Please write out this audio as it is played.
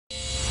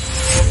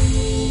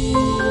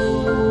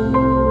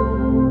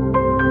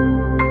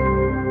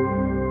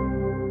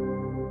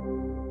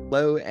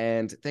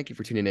and thank you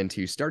for tuning in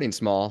to Starting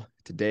Small.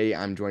 Today,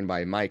 I'm joined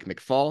by Mike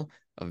McFall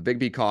of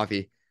BIGGBY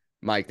Coffee.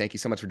 Mike, thank you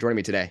so much for joining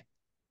me today.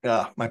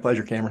 My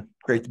pleasure, Cameron.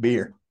 Great to be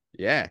here.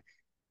 Yeah.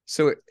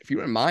 So if you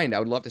wouldn't mind, I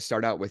would love to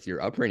start out with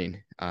your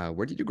upbringing.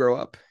 Where did you grow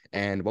up,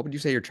 and what would you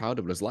say your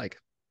childhood was like?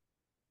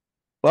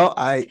 Well,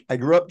 I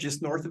grew up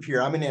just north of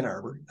here. I'm in Ann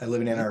Arbor. I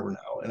live in Ann Arbor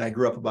now, and I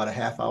grew up about a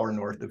half hour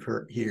north of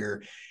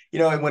here.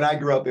 And when I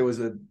grew up, it was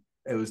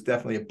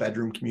definitely a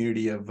bedroom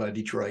community of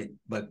Detroit,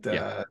 but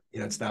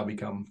it's now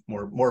become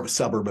more of a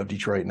suburb of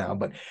Detroit now.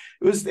 But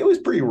it was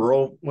pretty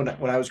rural when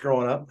I was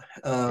growing up,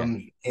 I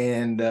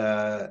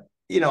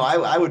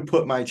would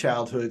put my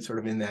childhood sort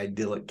of in the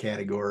idyllic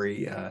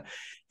category. I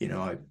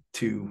have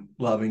two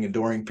loving,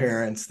 adoring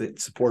parents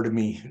that supported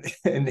me,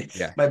 and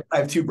I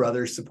have two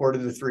brothers, supported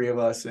the three of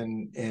us,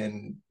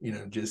 and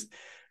just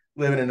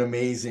living an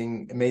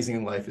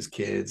amazing life as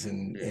kids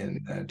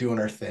and doing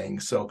our thing.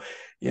 So,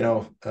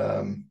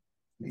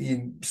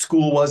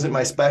 school wasn't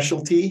my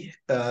specialty.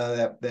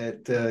 I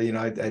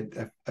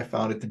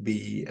found it to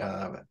be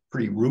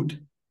pretty rote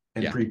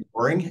and pretty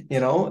boring,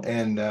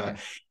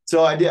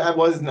 so I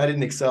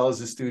didn't excel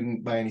as a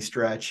student by any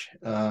stretch.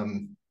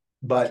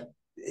 But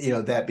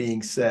that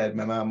being said,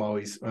 my mom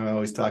always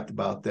talked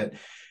about that.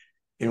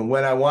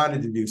 When I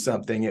wanted to do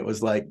something, it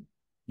was like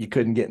you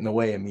couldn't get in the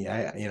way of me.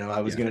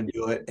 I was going to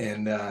do it,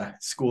 and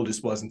school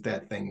just wasn't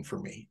that thing for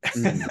me.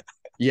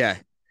 Yeah.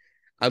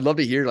 I'd love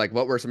to hear, like,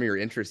 what were some of your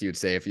interests, you would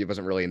say, if you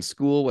wasn't really in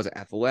school? Was it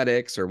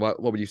athletics, or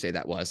what would you say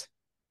that was?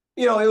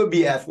 It would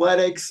be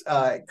athletics.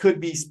 It could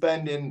be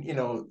spending,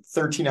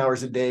 13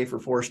 hours a day for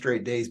 4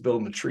 straight days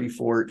building a tree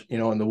fort,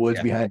 in the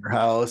woods behind your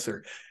house,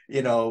 or,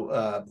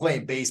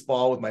 playing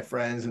baseball with my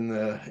friends in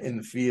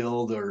the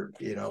field, or,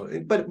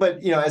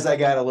 but as I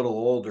got a little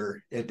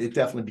older, it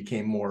definitely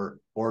became more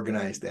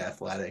organized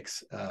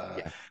athletics.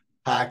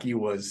 Hockey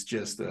was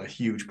just a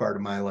huge part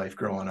of my life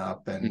growing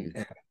up.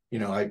 And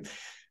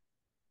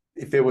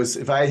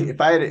if I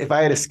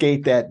had to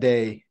skate that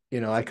day,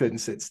 I couldn't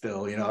sit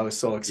still. I was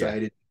so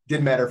excited.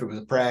 Didn't matter if it was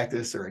a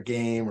practice or a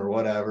game or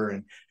whatever.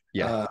 And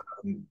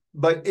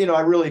but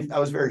I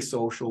was very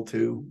social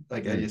too.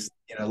 Like I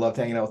loved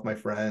hanging out with my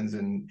friends,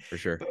 and for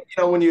sure.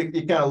 But, when you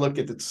kind of look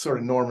at the sort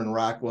of Norman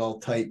Rockwell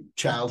type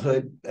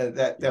childhood,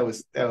 that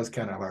was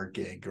kind of our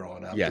gig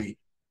growing up. We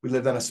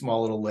lived on a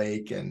small little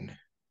lake and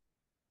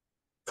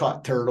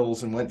caught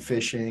turtles and went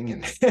fishing,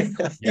 and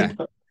I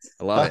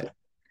love it.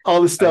 All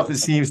the stuff that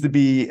seems to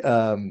be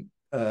gone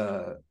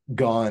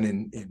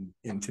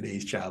in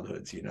today's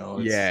childhoods.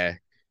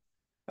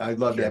 I'd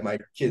love to have my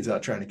kids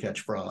out trying to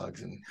catch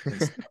frogs and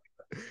stuff.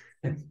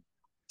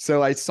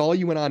 So I saw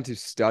you went on to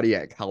study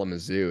at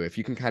Kalamazoo. If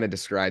you can kind of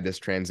describe this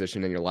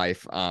transition in your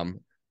life,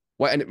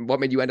 what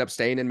made you end up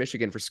staying in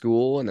Michigan for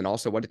school, and then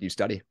also what did you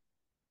study?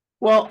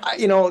 Well,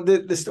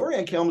 the story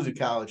on Kalamazoo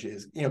College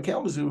is,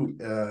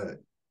 Kalamazoo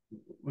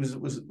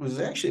was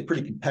actually a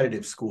pretty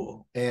competitive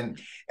school, and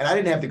I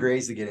didn't have the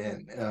grades to get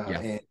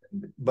in.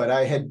 But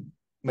I had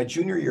my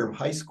junior year of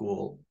high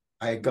school.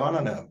 I had gone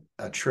on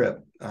a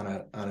trip on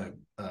a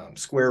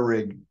square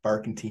rig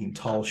barkentine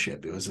tall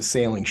ship. It was a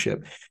sailing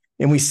ship,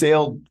 and we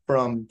sailed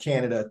from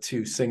Canada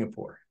to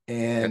Singapore.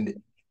 And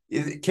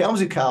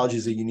Kalamazoo College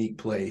is a unique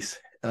place,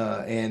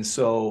 and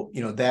so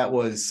that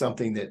was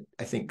something that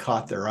I think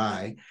caught their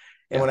eye.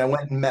 And when I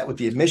went and met with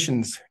the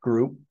admissions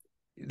group,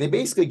 they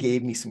basically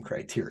gave me some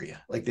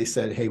criteria. Like they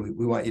said, hey,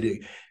 we want you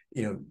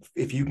to,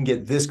 if you can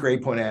get this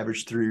grade point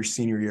average through your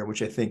senior year,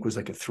 which I think was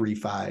like a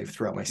 3.5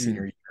 throughout my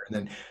senior year, and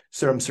then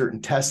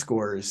certain test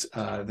scores,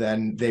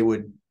 then they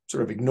would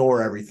sort of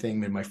ignore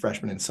everything in my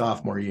freshman and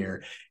sophomore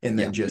year, and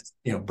then just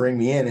bring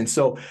me in. And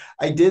so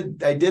I did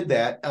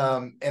that,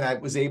 and I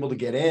was able to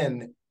get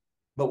in.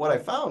 But what I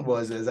found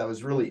was I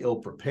was really ill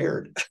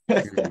prepared.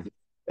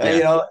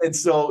 And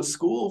so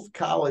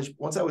college,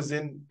 once I was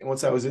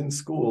in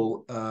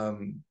school,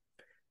 and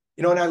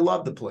I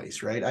loved the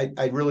place, right?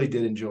 I really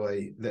did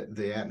enjoy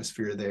the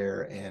atmosphere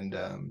there.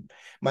 And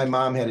my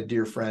mom had a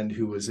dear friend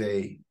who was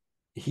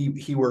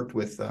he worked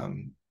with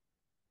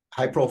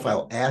high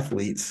profile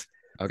athletes,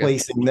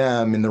 placing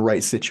them in the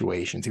right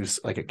situations. He was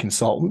like a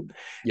consultant.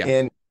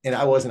 And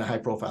I wasn't a high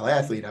profile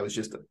athlete. I was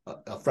just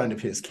a friend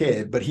of his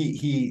kid, but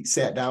he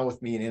sat down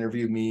with me and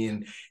interviewed me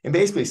and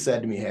basically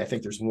said to me, hey, I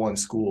think there's one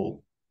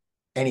school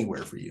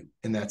anywhere for you,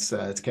 and it's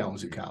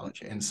Kalamazoo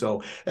College. And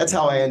so that's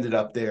how I ended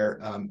up there.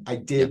 I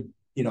did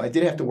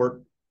have to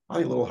work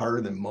probably a little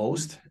harder than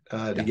most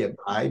to get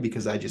by,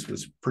 because I just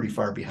was pretty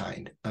far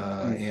behind.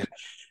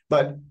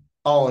 But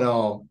all in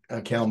all,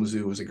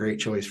 Kalamazoo was a great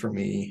choice for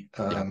me.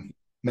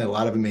 Met a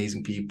lot of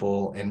amazing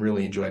people and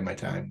really enjoyed my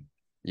time.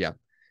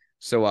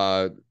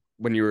 So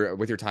when you were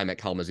with your time at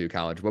Kalamazoo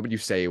College, what would you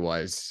say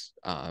was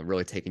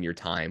really taking your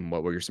time?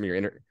 What were some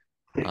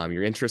of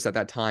your interests at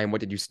that time?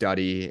 What did you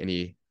study?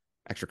 Any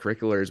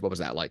extracurriculars? What was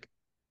that like?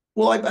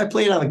 Well, I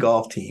played on the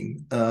golf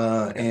team,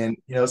 and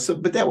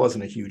but that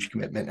wasn't a huge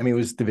commitment. I mean, it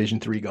was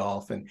Division III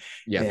golf, and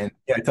I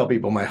tell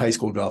people my high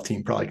school golf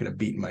team probably could have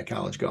beaten my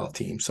college golf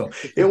team. So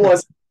it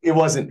it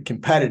wasn't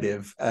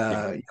competitive,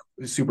 Yeah.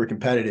 super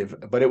competitive,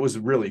 but it was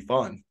really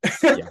fun.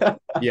 Yeah.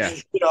 Yeah.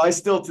 I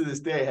still to this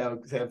day have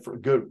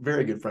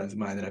very good friends of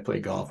mine that I play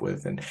golf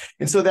with, and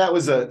so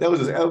but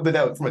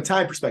that from a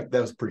time perspective,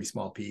 that was a pretty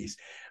small piece.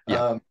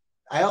 Yeah.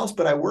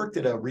 I worked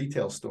at a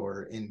retail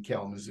store in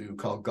Kalamazoo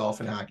called Golf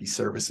and Hockey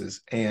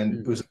Services, and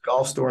it was a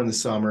golf store in the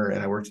summer,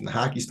 and I worked in the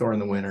hockey store in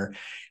the winter,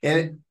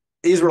 and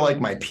these were like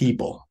my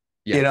people.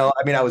 Yeah.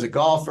 I mean, I was a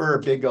golfer, a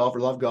big golfer,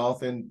 loved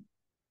golfing.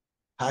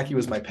 Hockey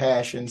was my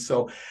passion.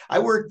 So I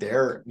worked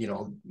there,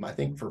 I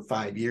think for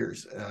 5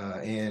 years,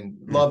 and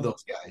loved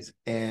those guys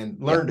and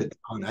Yeah. learned a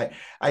ton.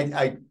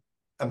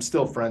 I'm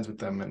still friends with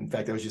them. In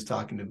fact, I was just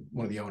talking to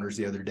one of the owners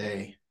the other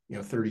day,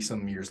 30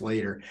 some years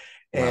later.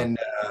 Wow. And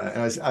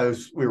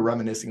we were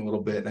reminiscing a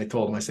little bit. And I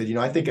told him, I said,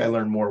 I think I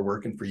learned more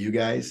working for you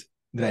guys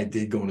than I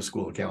did going to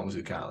school at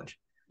Kalamazoo College.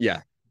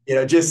 Yeah.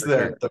 Just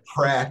the Sure.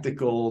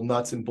 practical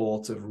nuts and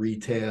bolts of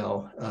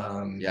retail.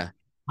 Yeah.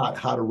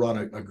 How to run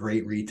a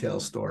great retail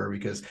store,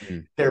 because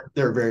they're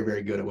very,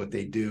 very good at what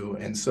they do.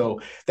 And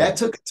so that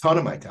took a ton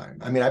of my time.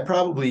 I mean,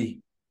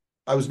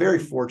 I was very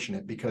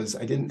fortunate because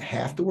I didn't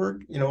have to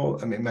work.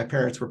 I mean, my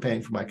parents were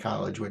paying for my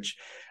college, which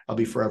I'll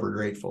be forever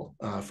grateful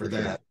for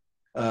that.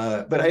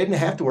 Sure. But I didn't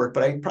have to work,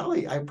 but I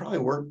probably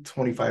worked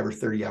 25 or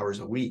 30 hours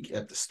a week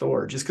at the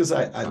store just because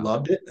I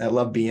loved it. I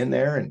loved being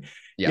there, and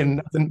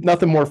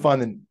nothing more fun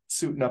than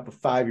suiting up a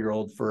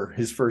 5-year-old for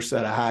his first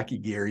set of hockey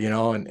gear,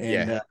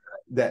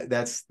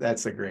 that's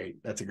a great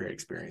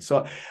experience.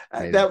 So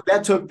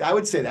I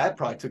would say that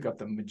probably took up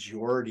the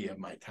majority of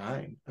my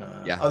time,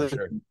 other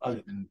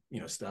than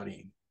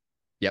studying.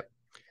 Yep.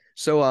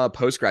 So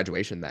post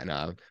graduation then,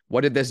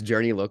 what did this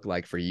journey look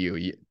like for you?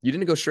 You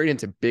didn't go straight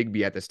into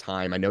BIGGBY at this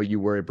time. I know you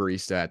were a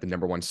barista at the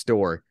 #1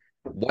 store.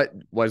 What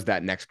was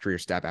that next career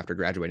step after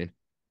graduating?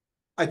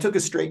 I took a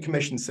straight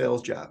commission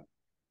sales job.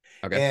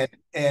 Okay.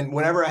 And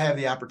whenever I have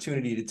the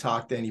opportunity to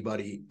talk to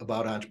anybody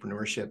about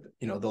entrepreneurship,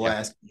 they'll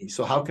ask me,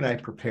 so how can I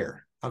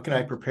prepare? How can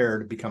I prepare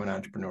to become an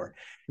entrepreneur?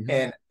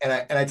 And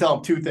I tell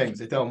them two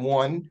things. I tell them,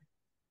 one,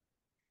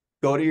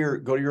 go to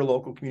your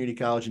local community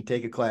college and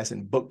take a class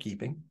in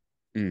bookkeeping.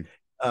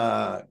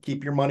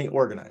 Keep your money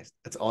organized.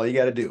 That's all you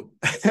got to do.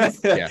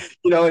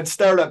 In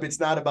startup,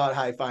 it's not about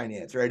high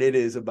finance, right? It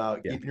is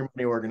about keeping your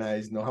money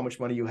organized, know how much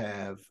money you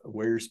have,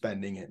 where you're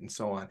spending it, and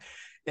so on.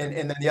 And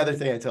then the other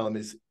thing I tell them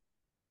is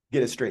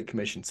get a straight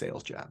commission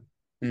sales job.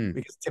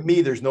 Because to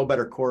me, there's no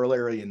better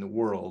corollary in the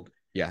world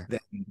than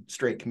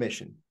straight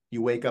commission.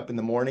 You wake up in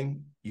the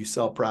morning, you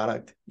sell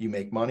product, you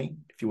make money.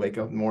 If you wake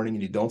up in the morning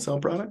and you don't sell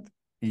product,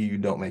 you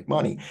don't make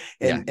money.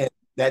 And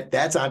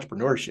that's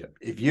entrepreneurship.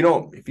 If you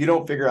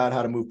don't figure out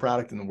how to move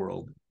product in the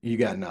world, you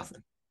got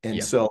nothing.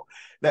 And so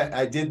that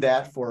I did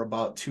that for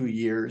about 2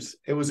 years.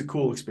 It was a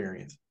cool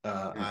experience.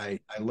 I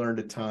learned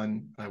a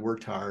ton. I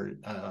worked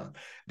hard,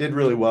 did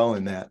really well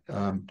in that.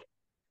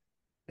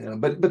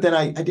 But then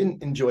I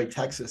didn't enjoy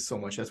Texas so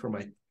much. That's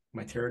where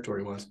my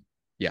territory was.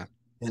 Yeah.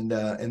 And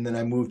then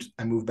I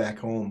moved back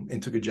home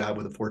and took a job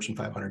with a Fortune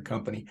 500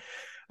 company.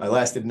 I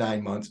lasted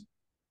 9 months.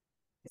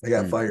 I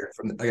got fired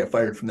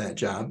from that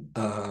job.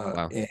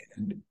 Wow.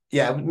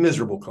 And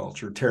miserable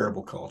culture,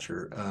 terrible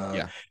culture.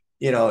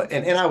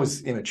 And I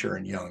was immature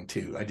and young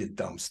too. I did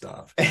dumb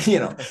stuff,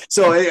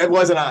 so it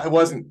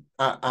wasn't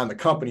on the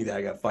company that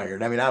I got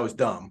fired. I mean, I was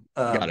dumb,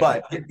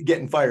 but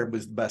getting fired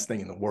was the best thing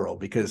in the world,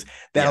 because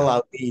that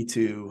allowed me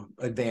to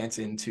advance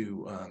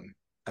into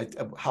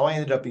how I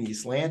ended up in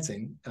East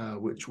Lansing,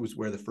 which was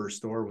where the first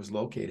store was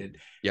located.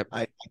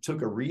 I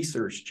took a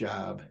research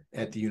job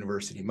at the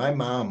university. My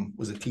mom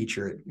was a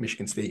teacher at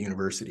Michigan State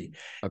University,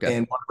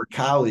 and one of her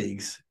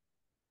colleagues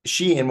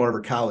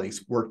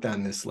worked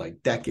on this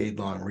like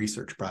decade-long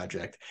research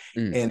project,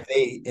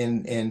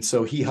 and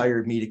so he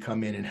hired me to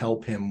come in and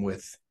help him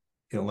with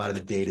a lot of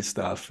the data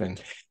stuff, and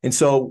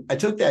so I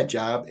took that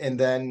job, and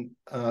then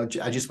I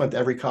just went to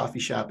every coffee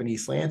shop in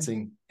East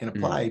Lansing and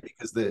applied,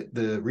 because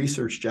the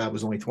research job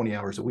was only 20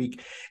 hours a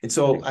week, and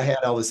so I had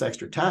all this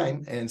extra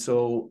time, and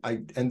so I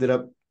ended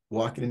up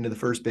walking into the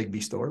first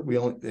BIGGBY store. We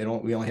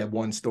only had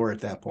one store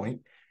at that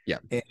point,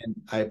 and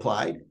I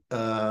applied,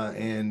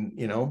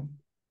 and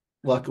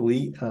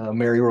luckily,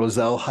 Mary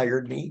Roselle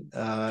hired me,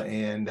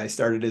 and I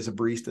started as a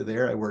barista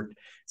there. I worked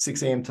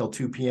 6 a.m. till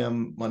 2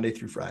 p.m. Monday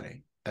through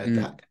Friday at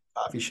that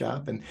coffee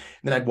shop, and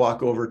then I'd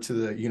walk over to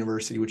the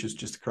university, which is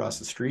just across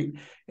the street,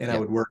 and I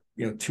would work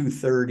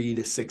 2:30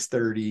 to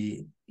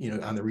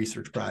 6:30 on the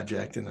research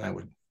project, and then I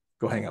would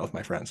go hang out with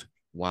my friends.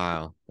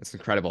 Wow, that's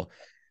incredible.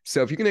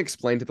 So if you can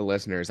explain to the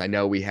listeners, I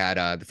know we had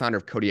the founder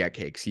of Kodiak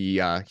Cakes.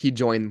 He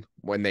joined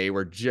when they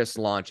were just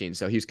launching,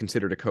 so he's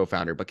considered a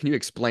co-founder. But can you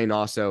explain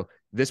also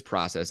this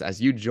process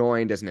as you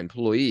joined as an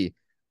employee,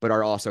 but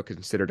are also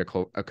considered a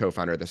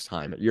co-founder at this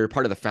time? You're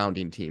part of the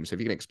founding team, so if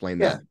you can explain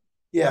that.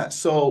 Yeah.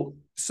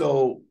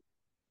 So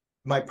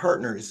my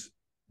partners,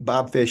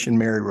 Bob Fish and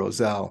Mary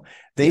Roselle,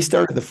 they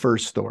started the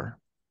first store.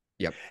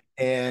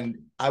 And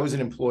I was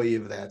an employee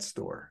of that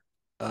store.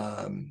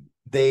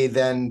 They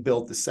then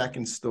built the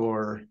second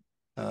store,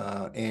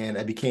 and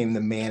I became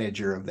the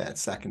manager of that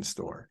second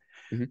store.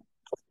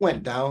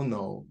 went down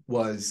though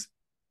was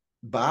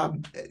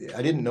Bob.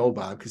 I didn't know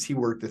Bob because he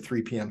worked the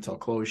 3 p.m. till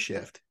close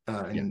shift,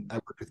 and I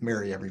worked with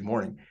Mary every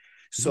morning.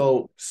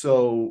 So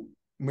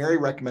Mary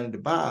recommended to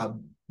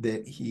Bob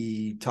that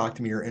he talk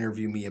to me or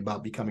interview me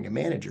about becoming a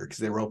manager because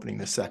they were opening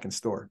the second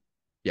store.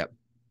 Yep.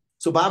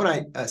 So Bob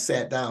and I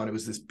sat down. It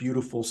was this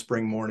beautiful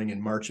spring morning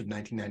in March of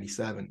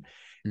 1997,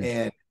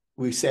 and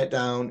we sat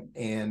down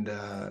and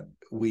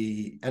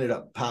we ended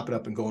up popping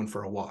up and going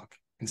for a walk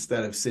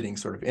instead of sitting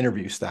sort of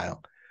interview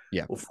style.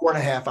 Yeah. Well,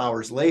 4.5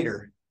 hours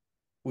later,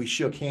 we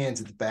shook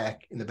hands in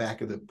the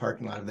back of the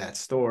parking lot of that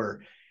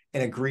store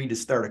and agreed to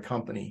start a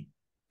company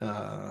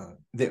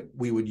that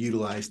we would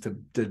utilize to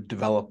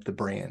develop the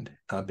brand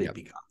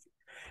BIGGBY Coffee.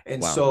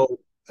 And so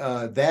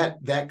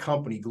that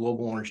company,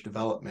 Global Orange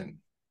Development,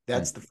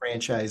 that's the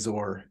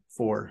franchisor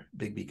for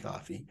BIGGBY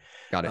Coffee.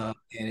 Got it.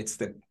 And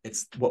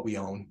it's what we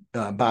own.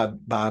 Bob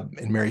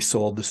and Mary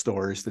sold the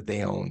stores that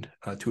they owned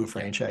to a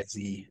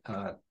franchisee,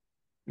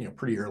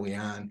 pretty early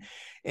on.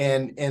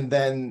 And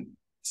then,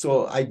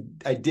 so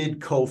I did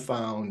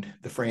co-found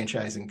the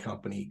franchising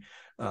company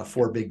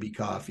for BIGGBY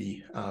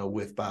Coffee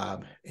with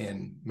Bob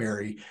and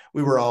Mary.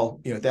 We were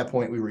all, at that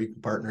point we were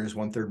equal partners,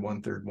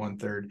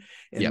 1/3.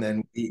 And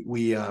then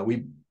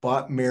we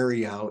bought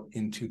Mary out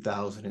in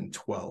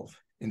 2012.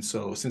 And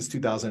so since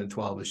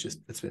 2012,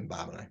 it's been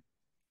Bob and I.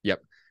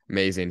 Yep.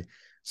 Amazing.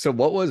 So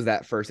what was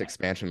that first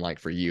expansion like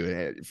for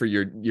you, for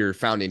your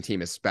founding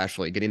team,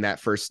 especially getting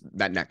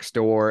that next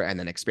store and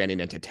then expanding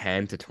into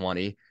 10 to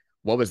 20?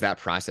 What was that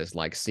process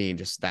like, seeing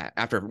just that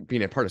after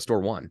being a part of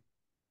store one?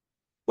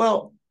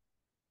 Well,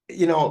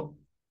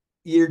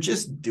 you're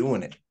just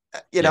doing it,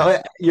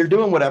 you're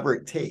doing whatever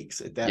it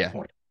takes at that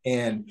point.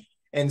 And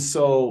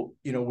so,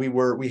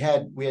 we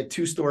had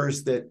 2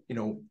 stores that,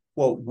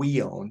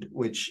 we owned,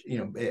 which,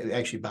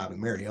 actually Bob and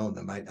Mary owned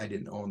them. I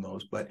didn't own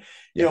those, but,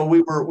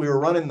 we were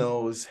running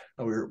those.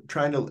 We were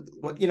trying to,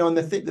 and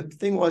the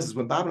thing was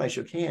when Bob and I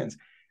shook hands,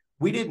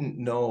 we didn't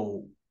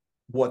know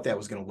what that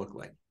was going to look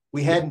like.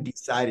 We hadn't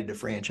decided to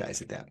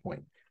franchise at that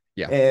point.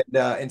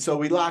 And so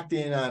we locked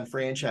in on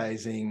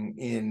franchising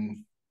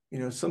in,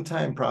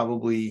 sometime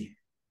probably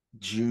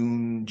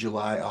June,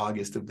 July,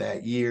 August of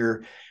that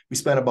year. We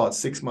spent about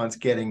 6 months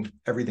getting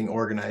everything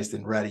organized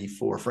and ready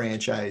for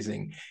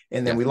franchising.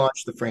 And then we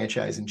launched the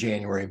franchise in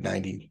January of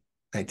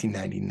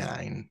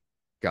 1999.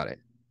 Got it.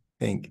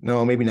 I think,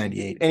 no, maybe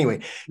 98.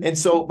 Anyway. And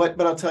so,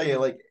 but I'll tell you,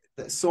 like,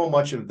 so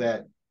much of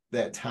that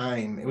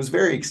time, it was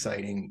very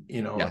exciting.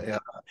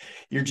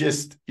 You're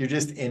just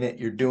in it,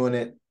 you're doing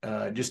it,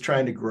 just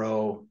trying to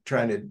grow,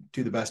 trying to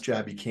do the best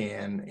job you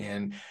can,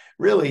 and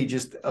really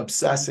just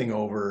obsessing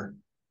over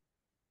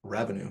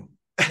revenue.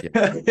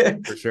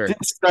 For sure.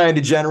 Just trying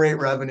to generate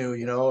revenue,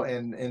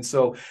 and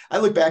so I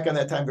look back on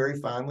that time very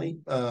fondly.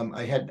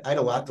 I had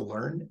a lot to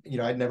learn.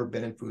 I'd never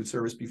been in food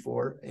service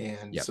before,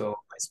 and so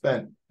I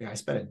spent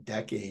a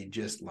decade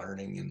just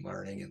learning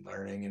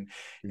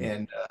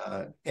and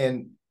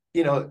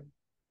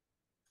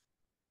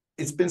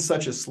it's been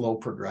such a slow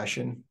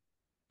progression.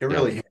 It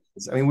really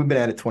is. I mean, we've been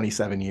at it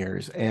 27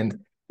 years, and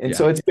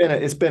so it's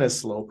been a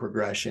slow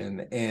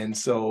progression. And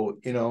so,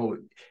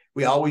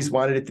 we always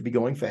wanted it to be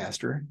going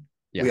faster.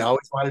 We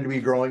always wanted to be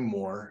growing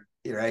more,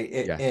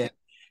 right?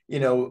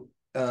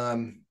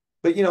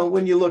 But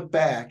when you look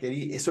back at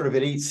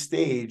each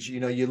stage,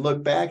 you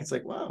look back, it's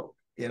like, wow,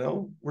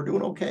 we're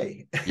doing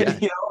okay. And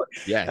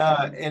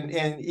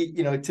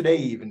today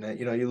even,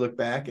 you look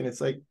back and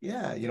it's like,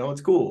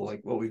 it's cool,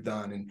 like what we've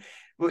done.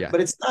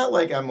 But it's not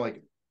like I'm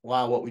like,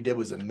 wow, what we did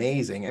was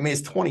amazing. I mean,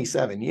 it's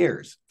 27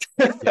 years.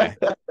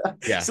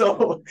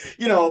 So,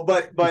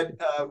 but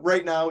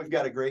right now we've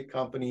got a great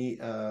company,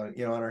 on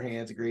our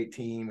hands, a great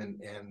team, and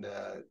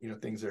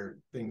things are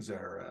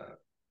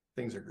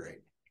great.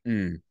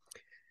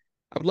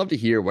 I would love to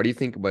hear, what do you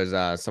think was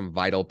some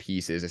vital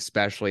pieces,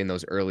 especially in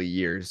those early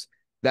years,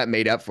 that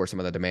made up for some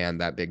of the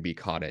demand that BIGGBY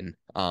caught in?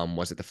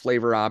 Was it the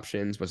flavor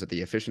options? Was it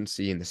the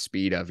efficiency and the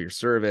speed of your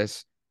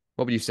service?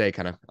 What would you say,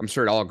 I'm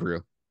sure it all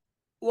grew.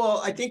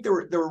 Well, I think there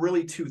were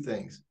really 2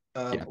 things.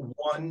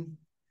 One,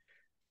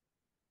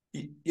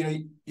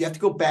 you have to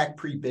go back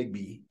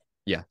pre-BIGGBY.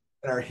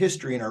 And our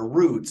history and our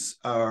roots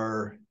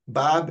are,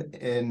 Bob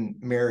and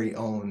Mary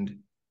owned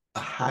a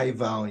high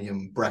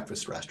volume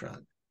breakfast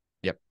restaurant.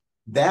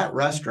 That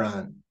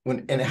restaurant,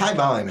 and high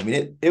volume, I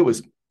mean, it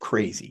was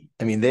crazy.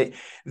 I mean, they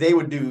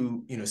would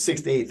do,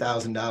 $6,000 to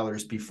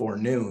 $8,000 before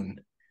noon.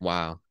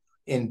 Wow.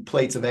 In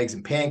plates of eggs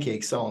and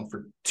pancakes, selling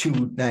for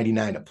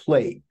 $2.99 a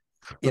plate.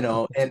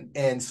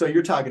 And so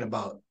you're talking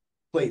about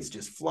plates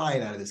just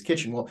flying out of this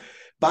kitchen. Well,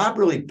 Bob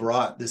really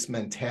brought this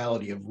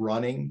mentality of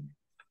running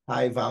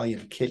high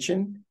volume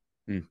kitchen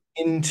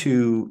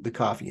into the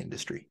coffee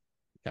industry.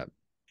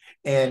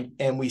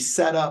 And we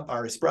set up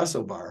our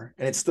espresso bar,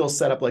 and it's still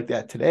set up like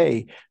that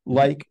today,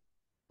 like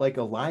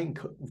a line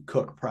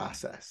cook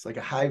process, like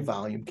a high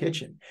volume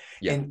kitchen.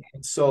 And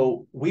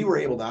so we were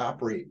able to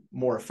operate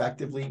more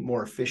effectively,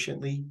 more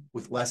efficiently,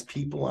 with less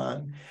people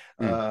on,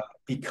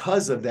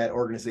 because of that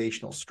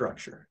organizational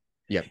structure.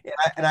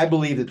 And I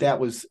believe that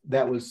was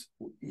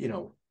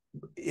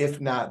if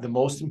not the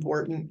most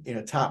important,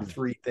 top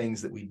three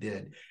things that we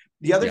did.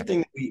 The other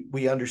thing that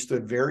we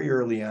understood very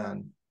early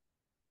on,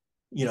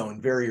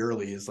 and very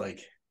early is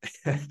like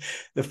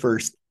the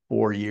first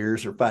 4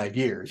 years or 5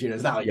 years,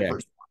 it's not like the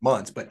first 4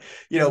 months, but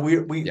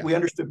we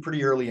understood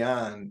pretty early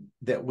on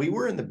that we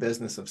were in the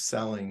business of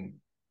selling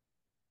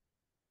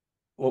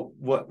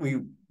what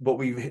we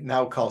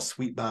now call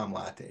sweet bomb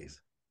lattes.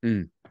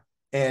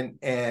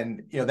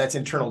 And that's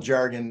internal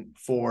jargon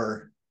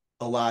for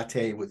a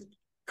latte with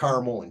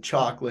caramel and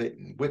chocolate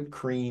and whipped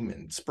cream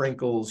and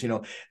sprinkles,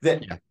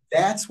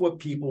 that's what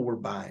people were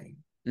buying.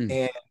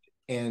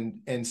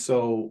 And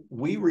so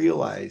we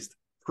realized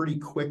pretty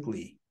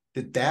quickly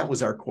that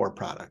was our core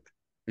product.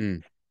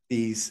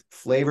 These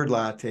flavored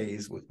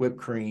lattes with whipped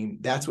cream,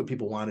 that's what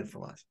people wanted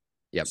from us.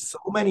 So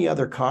many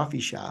other coffee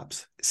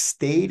shops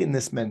stayed in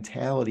this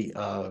mentality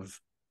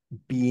of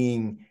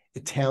being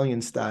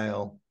Italian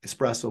style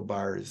espresso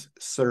bars,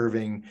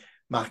 serving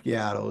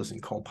macchiatos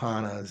and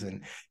colpanas,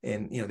 and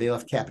they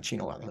left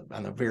cappuccino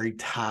on the very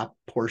top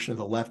portion of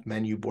the left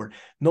menu board.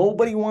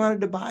 Nobody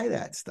wanted to buy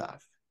that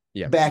stuff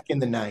back in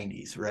the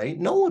 90s, right?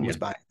 No one was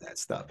buying that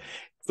stuff.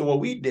 So what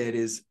we did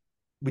is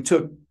we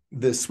took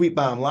the Sweet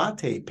Bomb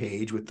Latte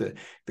page with the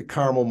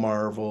caramel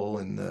marvel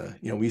and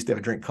we used to have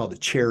a drink called the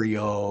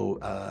Cherry-O,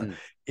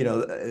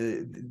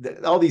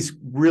 all these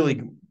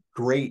really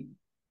great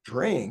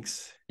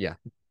drinks.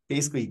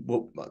 Basically,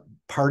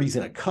 parties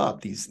in a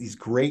cup, these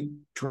great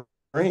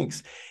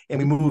drinks, and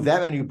we moved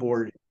that menu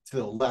board to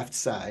the left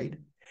side,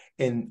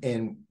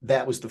 and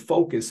that was the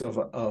focus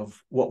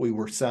of what we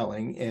were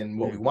selling and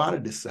what we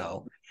wanted to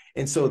sell.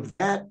 And so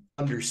that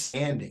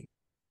understanding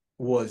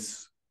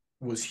was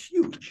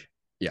huge.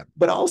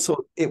 But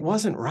also it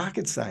wasn't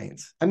rocket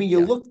science. I mean,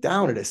 you look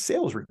down at a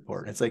sales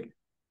report and it's like,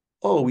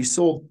 oh, we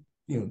sold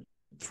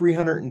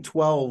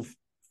 312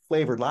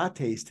 flavored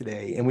lattes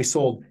today, and we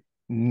sold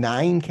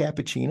 9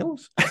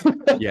 cappuccinos.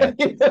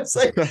 It's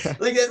like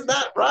it's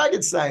not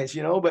rocket science,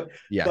 but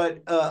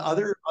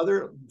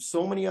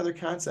so many other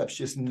concepts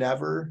just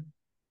never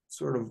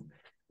sort of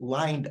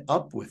lined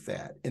up with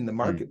that in the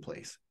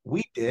marketplace.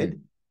 We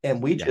did,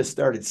 and we just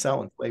started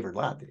selling flavored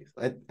lattes,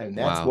 and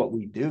that's what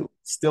we do.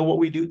 Still what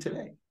we do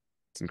today.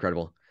 It's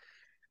incredible.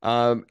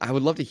 I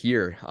would love to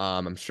hear,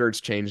 I'm sure it's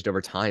changed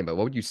over time, but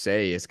what would you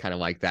say is kind of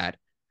like that?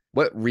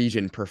 What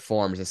region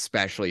performs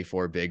especially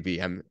for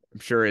BIGGBY? I'm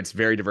sure it's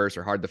very diverse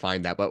or hard to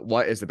find that, but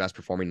what is the best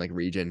performing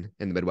region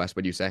in the Midwest,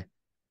 would you say?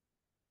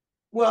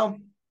 Well,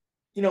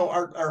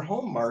 our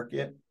home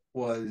market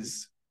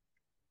was,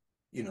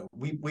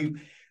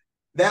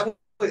 that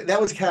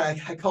was kind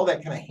of, I call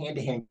that kind of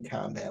hand-to-hand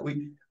combat.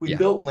 We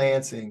built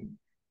Lansing,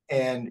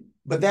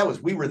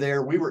 but we were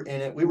there, we were in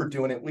it, we were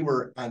doing it, we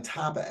were on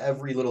top of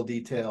every little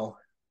detail.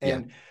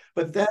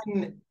 But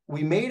then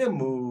we made a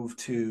move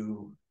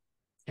to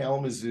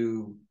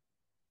Kalamazoo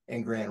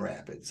and Grand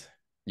Rapids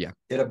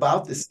at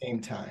about the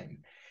same time,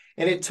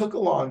 and it took a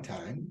long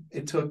time.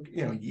 It took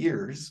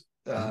years,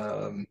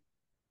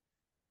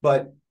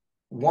 but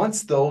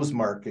once those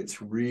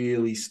markets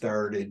really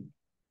started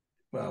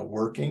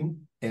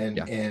working and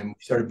we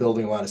started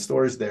building a lot of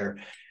stores there,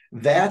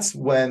 that's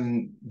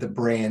when the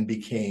brand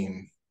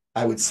became,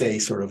 I would say,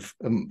 sort of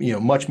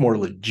much more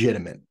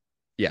legitimate.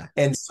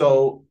 And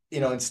so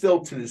and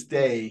still to this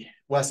day,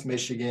 West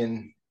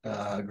Michigan,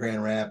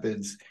 Grand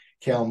Rapids,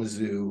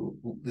 Kalamazoo,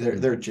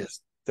 they're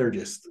just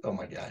oh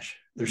my gosh,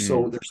 they're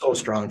so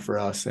strong for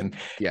us. And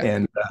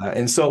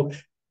so,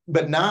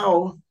 but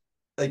now,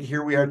 like,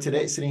 here we are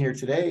today, sitting here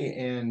today,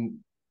 and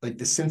like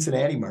the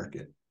Cincinnati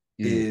market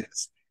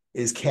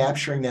is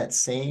capturing that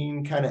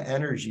same kind of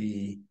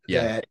energy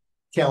that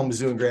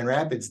Kalamazoo and Grand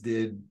Rapids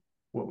did.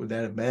 What would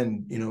that have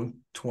been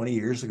 20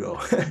 years ago?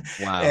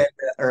 Wow.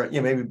 Or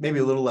maybe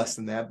a little less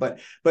than that,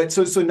 but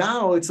so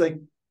now it's like,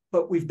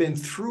 but we've been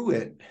through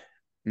it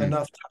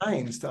enough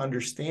times to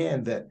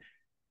understand that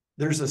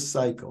there's a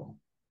cycle.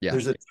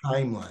 There's a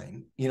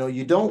timeline.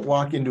 You don't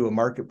walk into a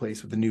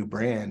marketplace with a new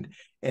brand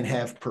and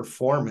have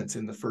performance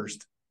in the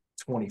first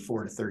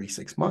 24 to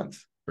 36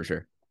 months. For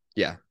sure.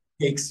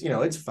 Takes,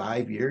 it's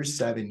 5 years,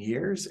 7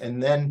 years.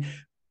 And then,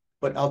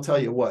 but I'll tell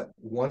you what,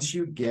 once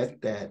you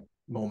get that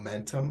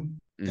momentum,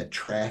 that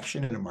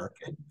traction in a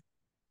market,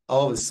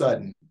 all of a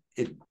sudden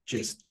it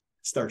just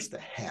starts to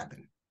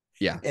happen.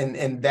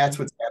 And that's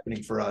what's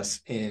happening for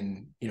us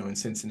in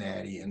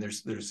Cincinnati, and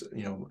there's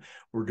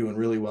we're doing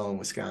really well in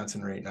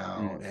Wisconsin right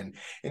now.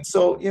 And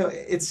so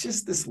it's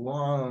just this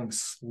long,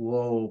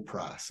 slow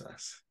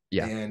process.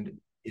 And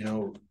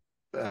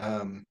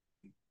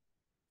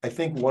I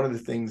think one of the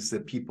things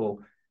that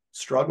people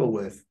struggle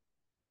with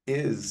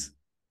is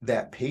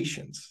that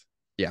patience.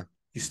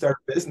 You start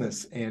a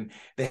business and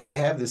they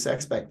have this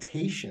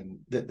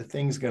expectation that the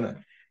thing's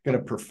gonna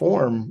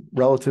perform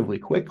relatively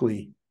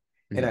quickly.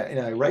 And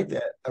I write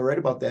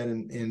about that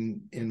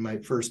in my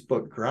first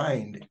book,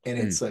 Grind. And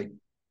it's like,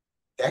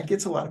 that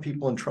gets a lot of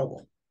people in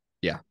trouble.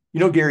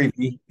 Gary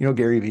Vee,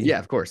 Yeah,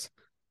 of course.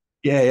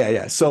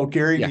 Yeah. So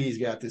Gary Vee's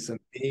got this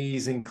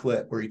amazing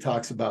clip where he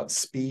talks about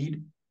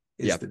speed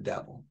is the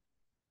devil.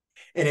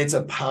 And it's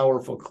a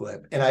powerful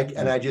clip. And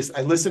I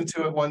listened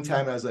to it one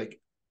time and I was like,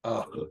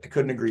 oh, I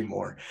couldn't agree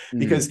more,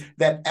 because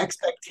that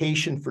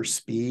expectation for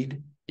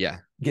speed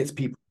gets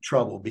people in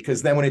trouble,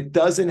 because then when it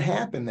doesn't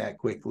happen that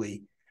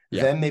quickly,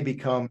 then they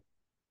become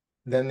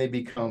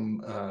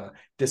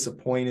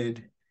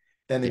disappointed.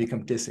 Then they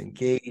become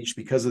disengaged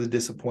because of the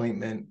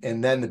disappointment.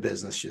 And then the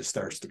business just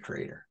starts to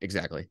crater.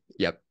 Exactly.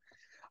 Yep.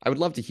 I would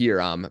love to hear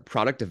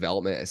product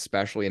development,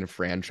 especially in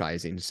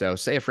franchising. So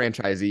say a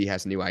franchisee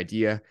has a new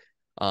idea.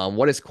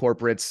 What is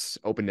corporate's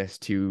openness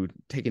to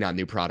taking on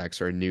new products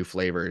or new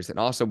flavors? And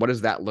also, what does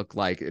that look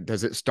like?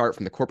 Does it start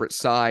from the corporate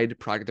side,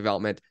 product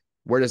development?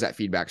 Where does that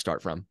feedback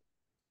start from?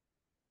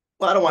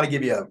 Well, I don't want to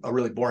give you a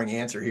really boring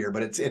answer here,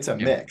 but it's a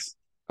mix.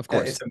 Of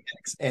course. It's a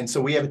mix. And so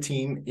we have a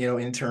team,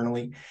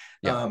 internally.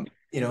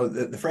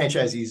 The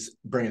franchisees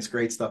bring us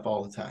great stuff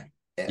all the time.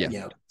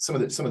 And, some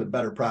of the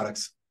better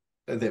products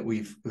that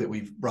we've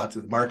brought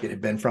to the market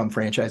have been from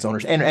franchise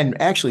owners,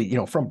 and actually,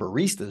 from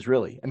baristas,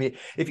 really. I mean,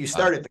 if you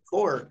start at the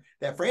core,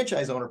 that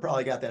franchise owner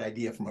probably got that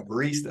idea from a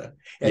barista,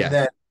 and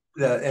then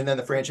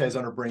the franchise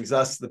owner brings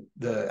us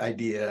the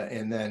idea,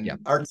 and then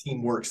our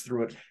team works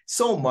through it.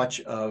 So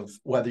much of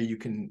whether you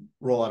can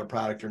roll out a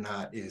product or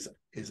not is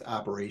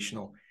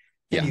operational.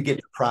 And you get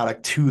the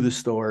product to the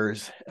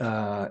stores,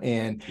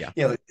 there's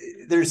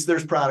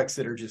products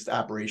that are just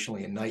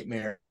operationally a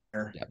nightmare.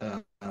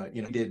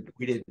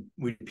 We did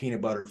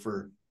peanut butter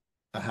for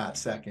a hot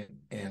second,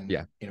 and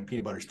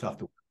peanut butter is tough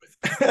to work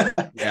with.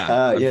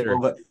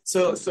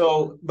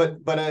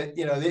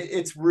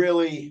 It's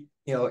really,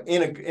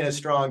 in a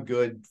strong,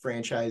 good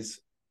franchise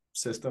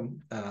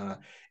system,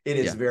 it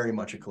is very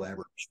much a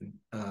collaboration.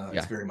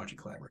 It's very much a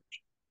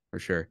collaboration. For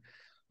sure.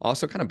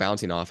 Also, kind of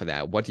bouncing off of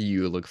that, what do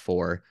you look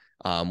for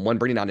when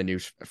bringing on a new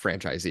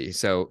franchisee?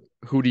 So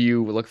who do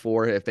you look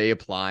for if they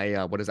apply?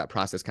 What does that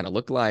process kind of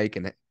look like?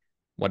 And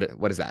what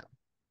is that?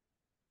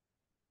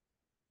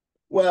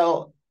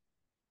 Well,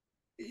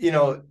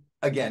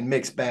 again,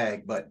 mixed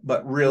bag, but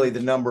really the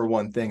number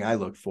one thing I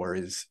look for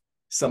is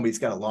somebody's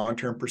got a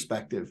long-term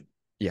perspective.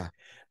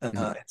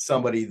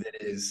 Somebody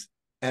that is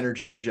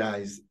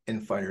energized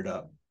and fired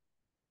up.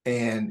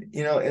 And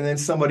then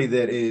somebody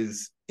that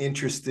is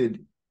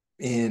interested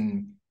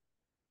in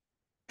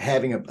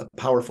having a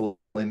powerful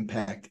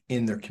impact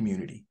in their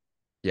community.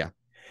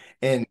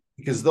 And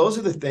because those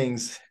are the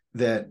things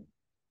that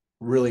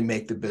really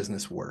make the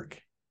business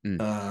work.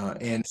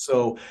 And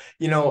so,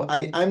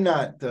 I'm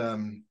not, but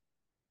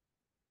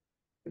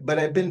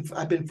I've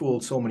been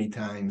fooled so many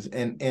times,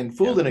 and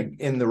fooled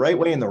in the right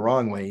way and the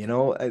wrong way, and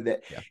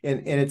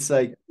it's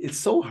like, it's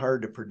so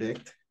hard to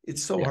predict.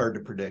 It's so hard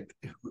to predict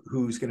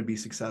who's going to be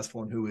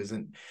successful and who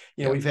isn't.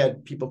 We've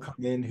had people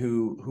come in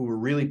who were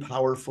really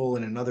powerful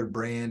in another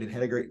brand and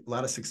had a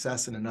lot of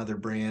success in another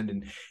brand,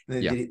 and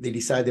then they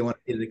decide they want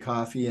to get into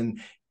coffee, and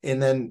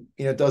then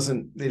it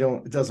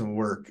doesn't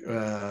work.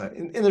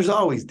 And there's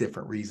always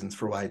different reasons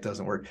for why it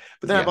doesn't work.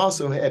 But then I've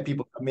also had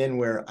people come in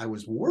where I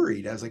was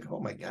worried. I was like, oh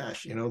my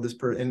gosh, this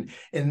person,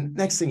 and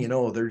next thing you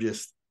know,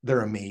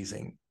 they're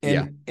amazing.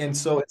 And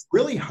so it's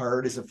really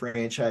hard as a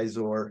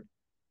franchisor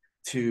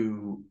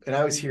and I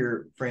always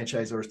hear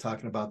franchisors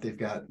talking about they've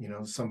got,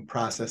 some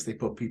process they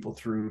put people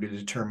through to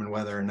determine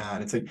whether or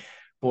not. It's like,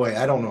 boy,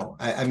 I don't know.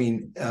 I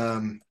mean,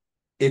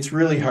 it's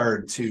really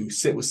hard to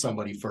sit with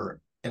somebody for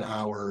an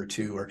hour or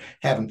two, or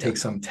have them take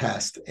some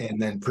test and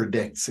then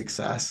predict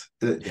success.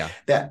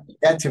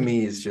 That to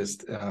me is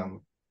just, I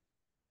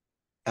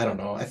don't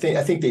know. I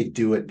think they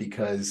do it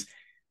because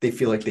they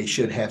feel like they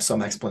should have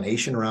some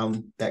explanation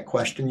around that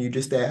question you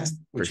just asked,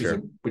 which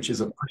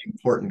is a pretty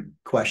important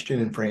question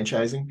in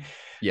franchising.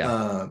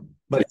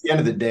 But at the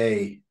end of the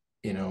day,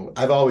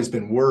 I've always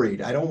been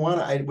worried. I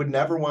would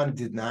never want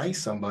to deny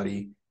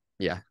somebody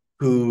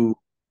who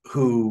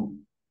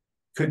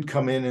could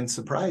come in and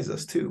surprise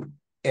us too.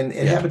 And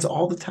it happens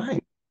all the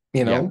time.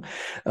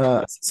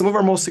 Some of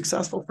our most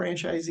successful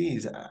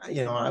franchisees,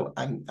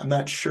 I'm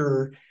not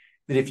sure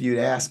that if you'd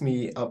asked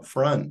me up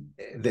front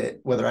that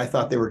whether I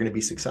thought they were going to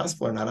be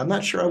successful or not, I'm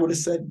not sure I would have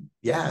said,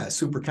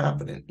 super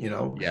confident,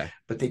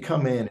 but they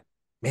come in,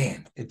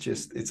 man,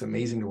 it's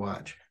amazing to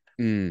watch.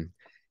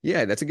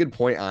 Yeah, that's a good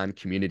point on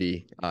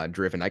community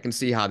driven. I can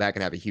see how that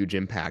can have a huge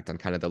impact on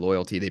kind of the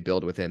loyalty they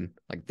build within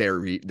like their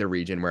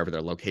region, wherever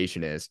their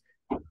location is.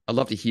 I'd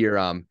love to hear,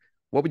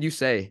 what would you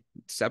say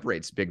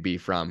separates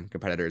BIGGBY from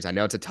competitors? I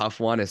know it's a tough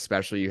one,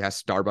 especially you have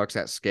Starbucks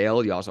at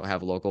scale. You also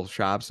have local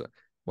shops.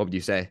 What would you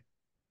say?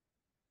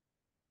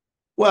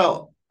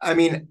 Well, I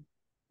mean,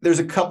 there's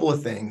a couple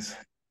of things.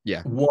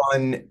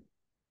 One,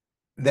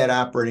 that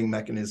operating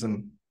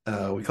mechanism,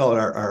 we call it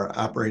our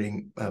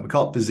operating, we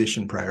call it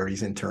position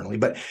priorities internally,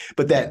 but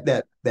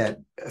that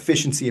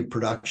efficiency of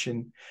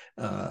production,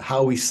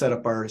 how we set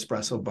up our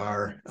espresso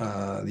bar,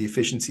 the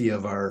efficiency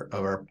of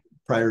our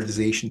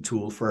prioritization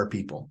tool for our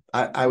people.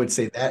 I would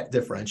say that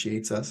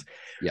differentiates us.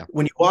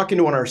 When you walk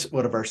into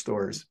one of our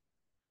stores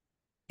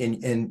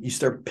and you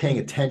start paying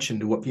attention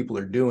to what people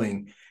are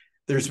doing,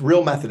 there's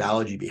real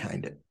methodology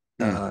behind it.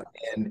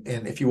 And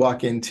if you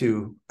walk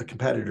into a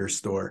competitor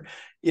store,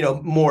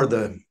 more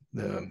the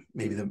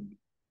maybe the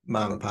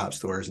mom and pop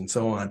stores and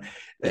so on.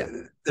 Yeah.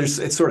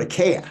 It's sort of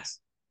chaos.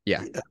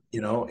 Yeah.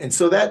 And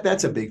so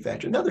that's a big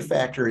factor. Another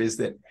factor is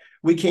that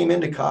we came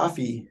into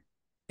coffee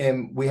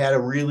and we had a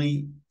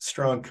really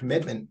strong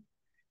commitment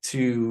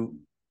to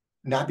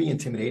not be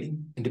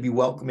intimidating and to be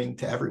welcoming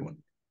to everyone.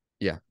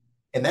 Yeah.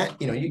 And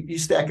that, you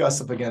stack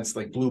us up against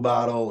like Blue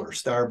Bottle or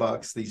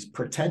Starbucks, these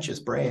pretentious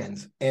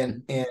brands,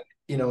 and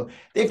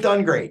they've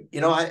done great.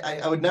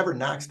 I would never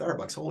knock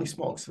Starbucks. Holy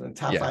smokes, the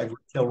top 5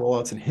 retail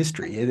rollouts in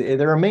history.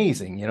 They're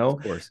amazing,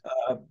 Of course.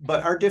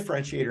 But our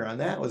differentiator on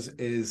that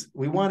is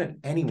we wanted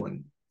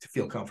anyone to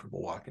feel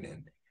comfortable walking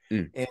in.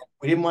 And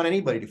we didn't want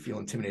anybody to feel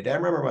intimidated. I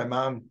remember my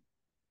mom,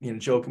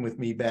 joking with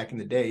me back in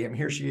the day. I mean,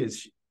 here she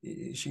is.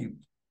 She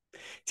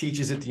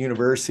teaches at the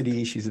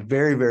university. She's a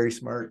very, very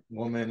smart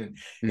woman.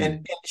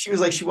 And she was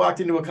like, she walked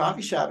into a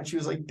coffee shop and she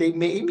was like, they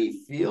made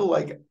me feel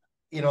like,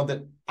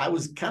 that I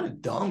was kind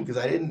of dumb because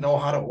I didn't know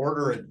how to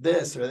order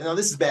this or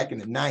this is back in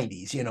the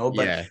 90s,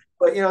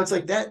 but it's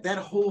like that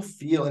whole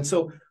feel. And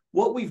so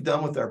what we've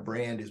done with our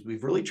brand is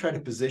we've really tried to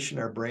position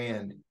our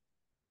brand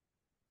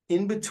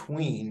in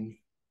between,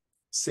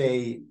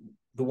 say,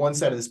 the one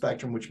side of the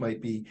spectrum, which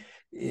might be,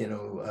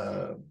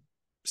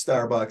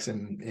 Starbucks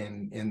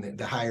and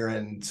the higher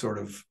end sort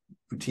of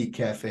boutique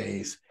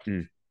cafes.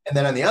 And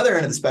then on the other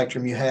end of the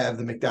spectrum, you have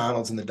the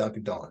McDonald's and the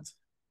Dunkin' Donuts.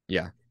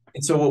 Yeah.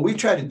 And so what we've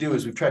tried to do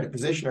is we've tried to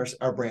position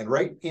our brand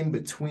right in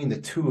between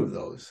the two of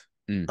those.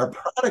 Our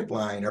product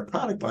line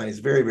is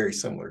very, very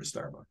similar to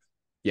Starbucks.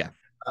 Yeah.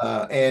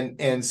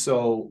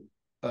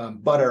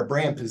 But our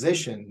brand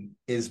position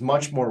is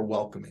much more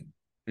welcoming.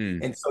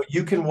 And so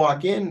you can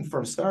walk in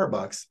from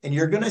Starbucks and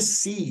you're going to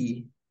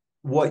see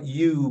what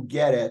you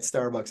get at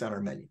Starbucks on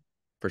our menu.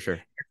 For sure.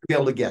 You'll be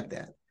able to get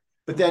that.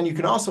 But then you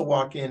can also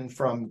walk in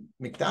from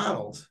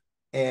McDonald's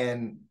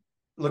and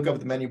look up at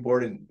the menu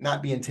board and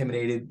not be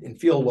intimidated and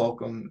feel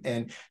welcome.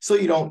 And so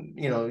you don't,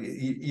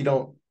 you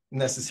don't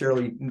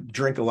necessarily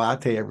drink a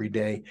latte every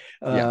day.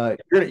 You're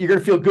going to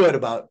feel good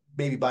about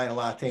maybe buying a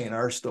latte in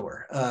our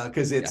store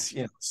because it's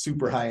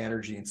super high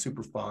energy and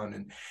super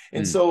fun.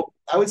 And so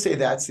I would say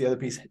that's the other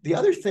piece. The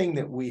other thing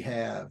that we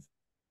have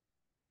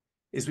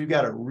is we've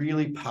got a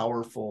really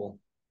powerful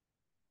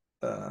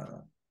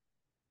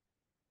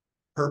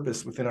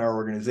purpose within our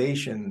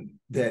organization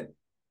that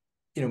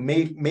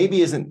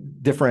maybe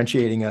isn't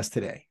differentiating us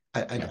today.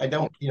 I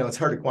don't, it's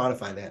hard to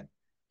quantify that.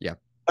 Yeah.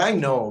 I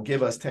know,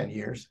 give us 10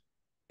 years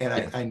and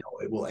I know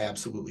it will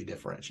absolutely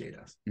differentiate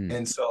us.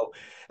 And so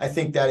I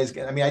think that is,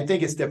 I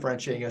think it's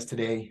differentiating us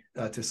today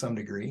to some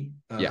degree.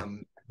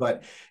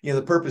 But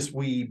the purpose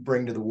we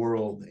bring to the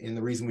world and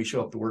the reason we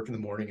show up to work in the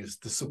morning is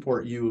to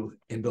support you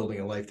in building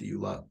a life that you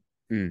love.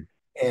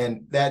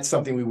 And that's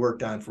something we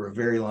worked on for a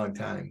very long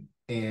time.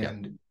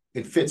 And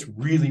it fits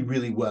really,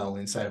 really well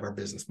inside of our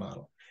business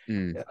model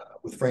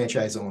with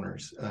franchise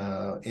owners.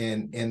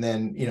 And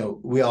then,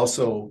 we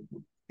also,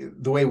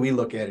 the way we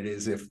look at it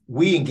is if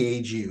we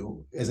engage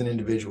you as an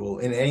individual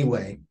in any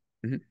way,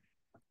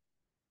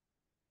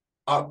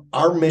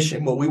 our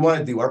mission, what we want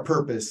to do, our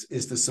purpose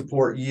is to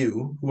support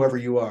you, whoever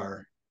you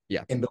are,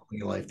 in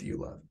building a life that you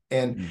love.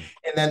 And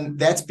then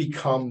that's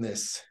become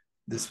this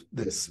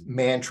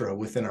mantra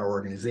within our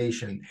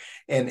organization.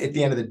 And at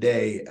the end of the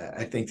day,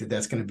 I think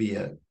that's going to be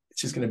it's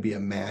just going to be a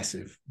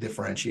massive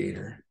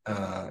differentiator.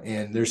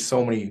 And there's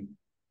so many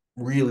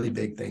really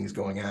big things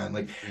going on.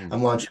 Like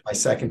I'm launching my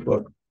second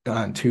book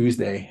on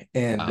Tuesday,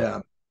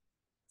 and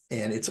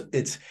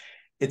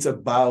it's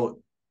about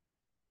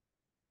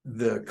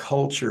the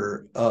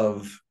culture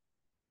of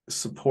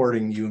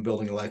supporting you and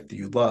building a life that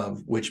you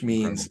love, which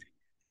means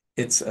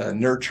it's a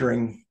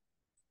nurturing,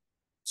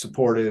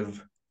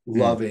 supportive,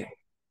 loving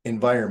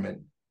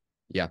environment.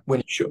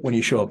 When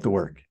you show up to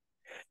work,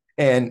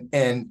 and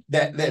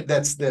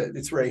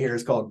it's right here.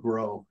 It's called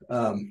Grow,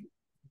 and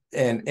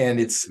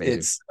it's amazing.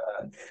 It's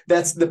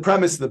that's the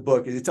premise of the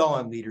book. It's all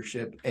on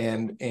leadership,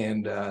 and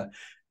I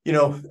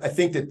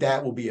think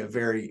that will be a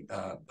very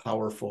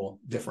powerful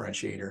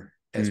differentiator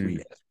as we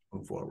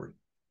move forward.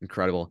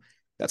 Incredible.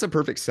 That's a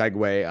perfect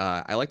segue.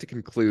 I like to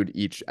conclude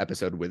each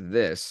episode with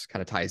this,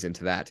 kind of ties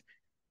into that.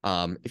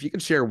 If you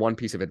could share one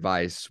piece of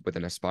advice with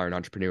an aspiring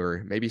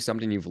entrepreneur, maybe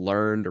something you've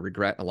learned or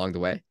regret along the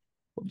way,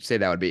 what would you say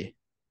that would be?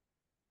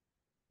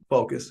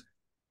 Focus.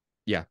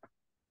 Yeah.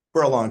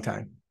 For a long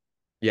time.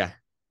 Yeah.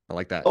 I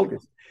like that.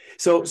 Focus.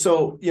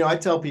 So, I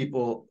tell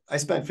people I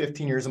spent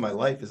 15 years of my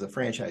life as a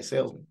franchise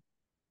salesman.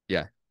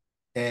 Yeah.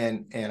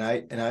 And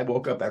I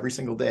woke up every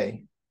single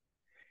day.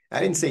 I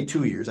didn't say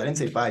 2 years. I didn't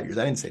say 5 years.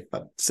 I didn't say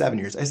 7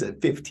 years. I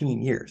said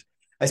 15 years.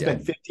 I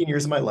spent 15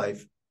 years of my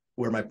life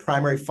where my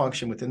primary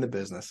function within the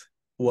business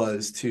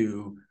was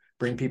to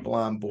bring people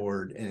on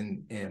board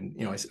and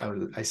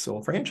I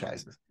sold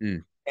franchises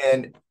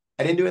and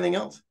I didn't do anything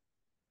else.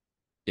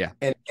 Yeah.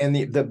 And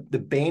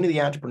the bane of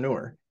the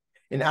entrepreneur,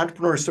 and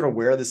entrepreneurs sort of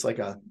wear this like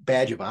a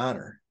badge of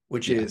honor,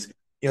 which is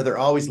You know, they're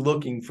always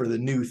looking for the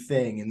new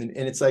thing. And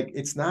it's like,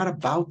 it's not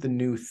about the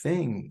new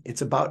thing.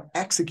 It's about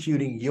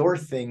executing your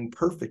thing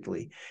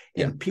perfectly.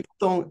 And people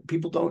don't,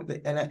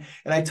 and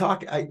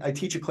I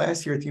teach a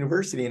class here at the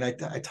university, and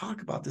I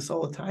talk about this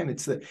all the time.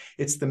 It's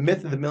the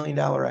myth of the $1 million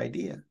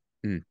idea.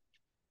 Mm.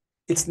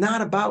 It's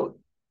not about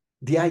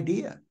the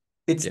idea.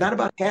 It's not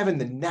about having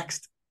the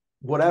next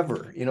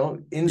whatever, you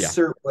know,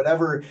 insert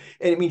whatever.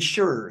 And I mean,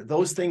 sure,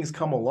 those things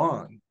come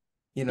along,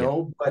 you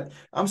know, but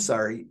I'm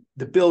sorry,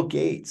 the Bill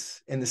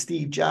Gates and the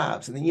Steve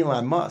Jobs and the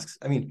Elon Musks,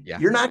 I mean,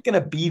 you're not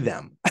going to be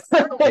them.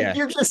 Like,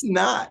 you're just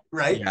not,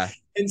 right? Yeah.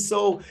 And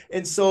so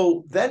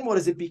then what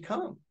does it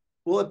become?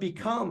 Well, it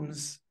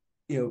becomes,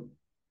 you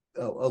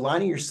know,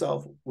 aligning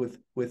yourself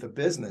with a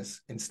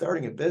business and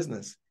starting a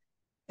business,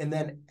 and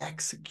then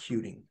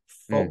executing,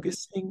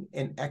 focusing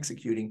and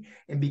executing,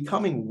 and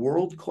becoming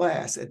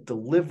world-class at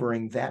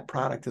delivering that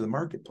product to the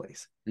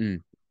marketplace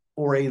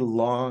for a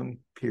long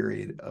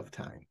period of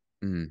time.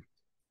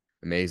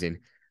 Amazing.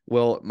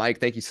 Well, Mike,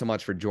 thank you so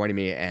much for joining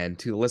me. And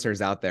to the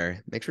listeners out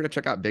there, make sure to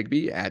check out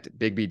BIGGBY at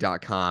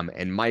biggby.com.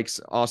 And Mike's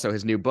also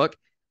his new book.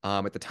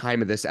 At the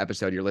time of this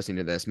episode, you're listening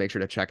to this, make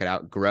sure to check it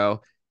out, Grow.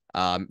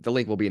 The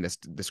link will be in this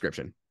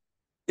description.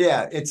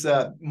 Yeah, it's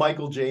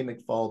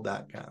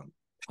michaeljmcfall.com.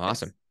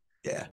 Awesome. Yeah.